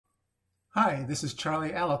Hi, this is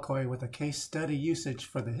Charlie Alacoy with a case study usage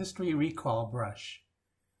for the History Recall brush.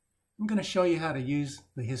 I'm going to show you how to use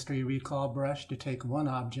the History Recall brush to take one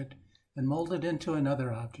object and mold it into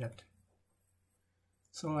another object.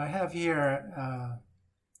 So I have here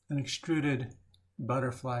an extruded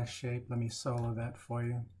butterfly shape. Let me solo that for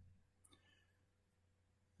you.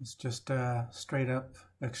 It's just a straight up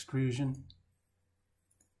extrusion.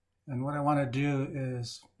 And what I want to do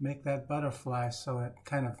is make that butterfly so it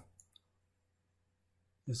kind of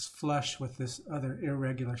is flush with this other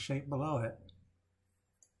irregular shape below it.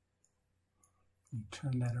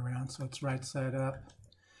 Turn that around so it's right side up.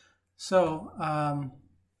 So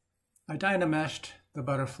I dynameshed the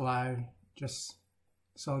butterfly just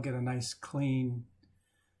so I'll get a nice clean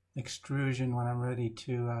extrusion when I'm ready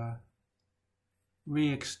to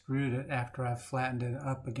re-extrude it after I've flattened it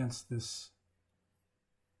up against this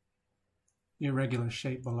irregular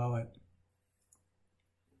shape below it.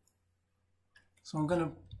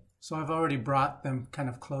 So I've already brought them kind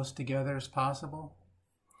of close together as possible,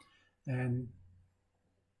 and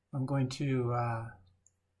I'm going to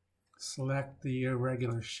select the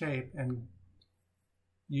irregular shape, and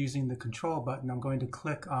using the control button I'm going to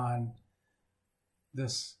click on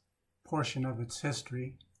this portion of its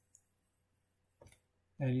history,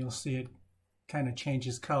 and you'll see it kind of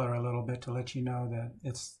changes color a little bit to let you know that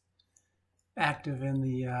it's active in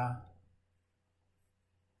the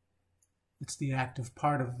it's the active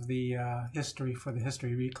part of the history for the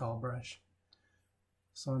History Recall brush.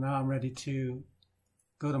 So now I'm ready to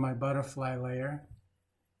go to my butterfly layer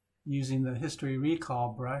using the History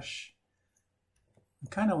Recall brush. I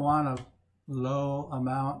kind of want a low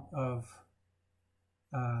amount of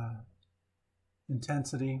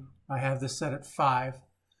intensity. I have this set at 5,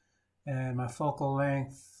 and my focal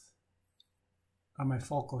length on my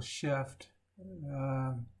focal shift,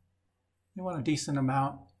 you want a decent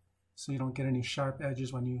amount so you don't get any sharp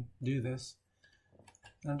edges when you do this.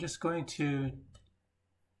 And I'm just going to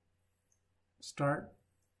start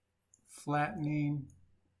flattening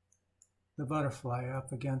the butterfly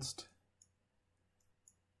up against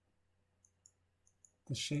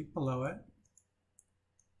the shape below it.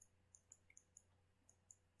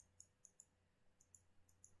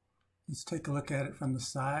 Let's take a look at it from the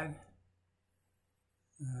side.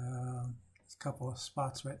 There's a couple of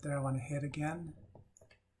spots right there I want to hit again.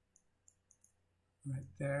 Right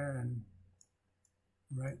there and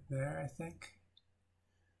right there, I think.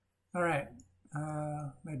 All right,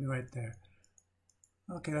 maybe right there.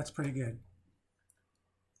 Okay, that's pretty good.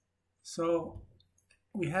 So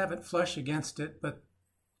we have it flush against it, but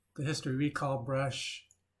the History Recall brush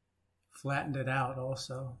flattened it out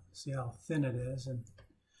also. See how thin it is. And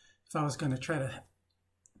if I was going to try to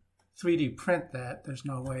 3D print that, there's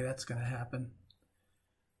no way that's going to happen.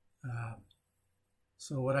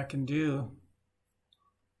 So what I can do,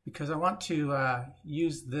 because I want to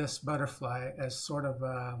use this butterfly as sort of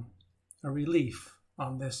a relief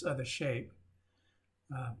on this other shape,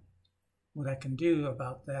 what I can do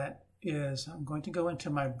about that is I'm going to go into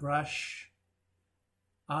my brush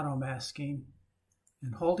auto masking,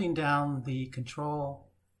 and holding down the control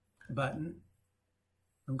button,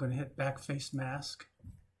 I'm going to hit back face mask,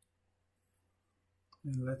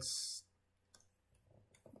 and let's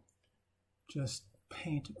just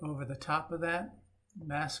paint over the top of that,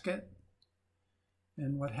 mask it,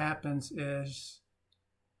 and what happens is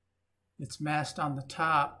it's masked on the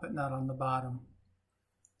top but not on the bottom,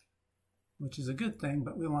 which is a good thing,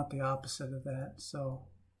 but we want the opposite of that. So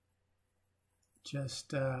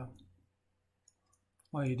just all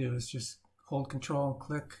you do is just hold control and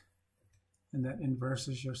click, and that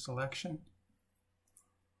inverses your selection.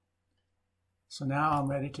 So now I'm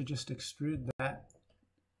ready to just extrude that.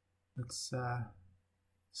 Let's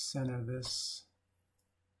center this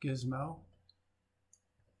gizmo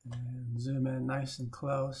and zoom in nice and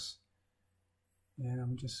close, and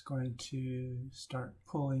I'm just going to start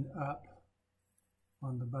pulling up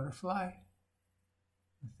on the butterfly.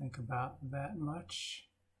 I think about that much.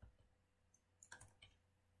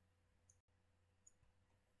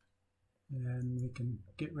 And we can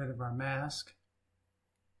get rid of our mask.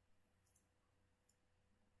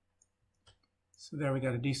 So there we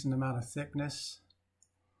got a decent amount of thickness.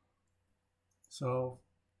 So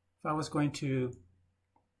if I was going to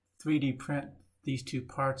 3D print these two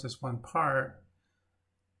parts as one part,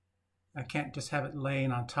 I can't just have it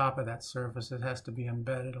laying on top of that surface. It has to be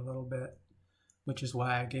embedded a little bit, which is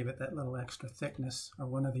why I gave it that little extra thickness, or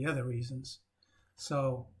one of the other reasons.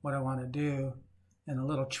 So what I want to do, and a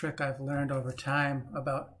little trick I've learned over time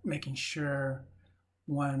about making sure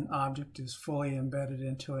one object is fully embedded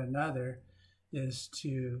into another, is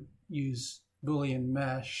to use Boolean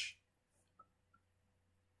mesh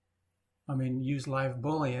use live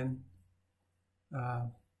boolean,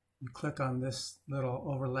 you click on this little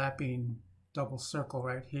overlapping double circle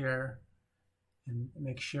right here and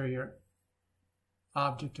make sure your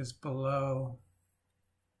object is below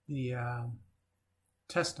the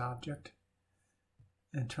test object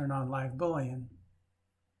and turn on live boolean.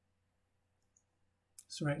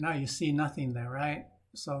 So right now you see nothing there, right?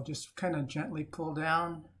 So just kind of gently pull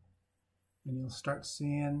down and you'll start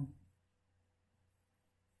seeing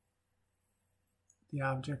the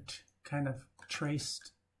object kind of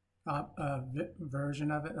traced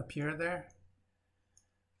version of it appear there.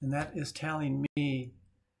 And that is telling me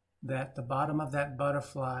that the bottom of that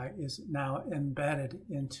butterfly is now embedded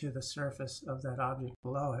into the surface of that object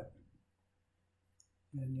below it.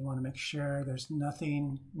 And you want to make sure there's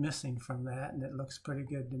nothing missing from that, and it looks pretty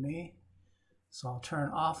good to me. So I'll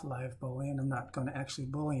turn off live boolean. I'm not going to actually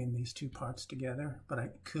boolean these two parts together, but I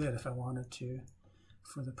could if I wanted to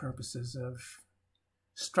for the purposes of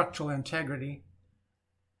structural integrity.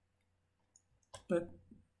 But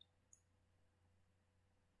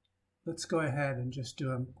let's go ahead and just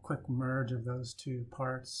do a quick merge of those two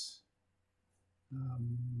parts.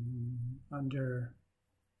 Under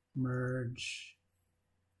merge,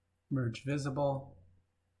 merge visible,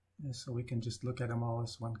 so we can just look at them all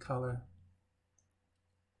as one color.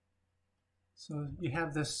 So you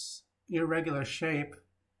have this irregular shape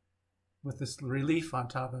with this relief on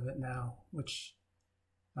top of it now, which,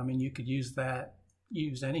 you could use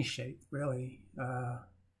any shape really.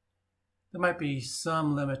 There might be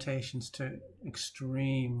some limitations to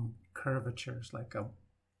extreme curvatures, like a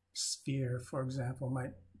sphere, for example,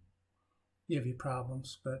 might give you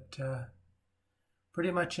problems, but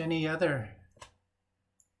pretty much any other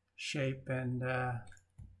shape, and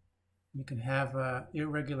you can have an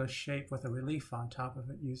irregular shape with a relief on top of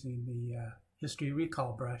it using the history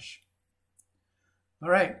recall brush. All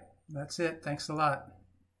right, that's it. Thanks a lot.